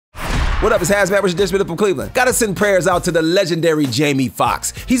What up, it's HazMatt with your Dishin from Cleveland. Gotta send prayers out to the legendary Jamie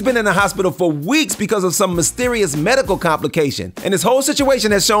Foxx. He's been in the hospital for weeks because of some mysterious medical complication. And this whole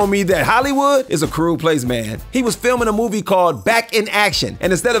situation has shown me that Hollywood is a cruel place, man. He was filming a movie called Back in Action.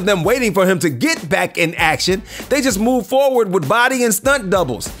 And instead of them waiting for him to get back in action, they just moved forward with body and stunt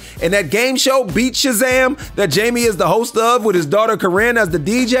doubles. And that game show, Beat Shazam, that Jamie is the host of with his daughter Corinne as the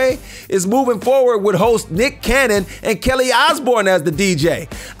DJ, is moving forward with host Nick Cannon and Kelly Osbourne as the DJ.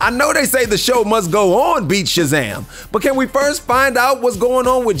 I know they say the show must go on, Beat Shazam, but can we first find out what's going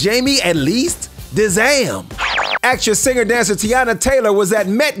on with Jamie at least? Dizam. Actress, singer, dancer Teyana Taylor was at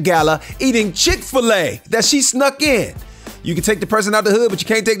Met Gala eating Chick-fil-A that she snuck in. You can take the person out the hood, but you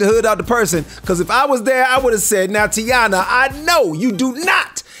can't take the hood out the person, because if I was there, I would have said, now Teyana, I know you do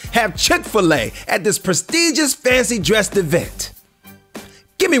not have Chick-fil-A at this prestigious fancy dressed event.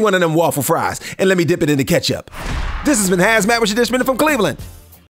 Give me one of them waffle fries and let me dip it in the ketchup. This has been HazMatt with your Dishin from Cleveland.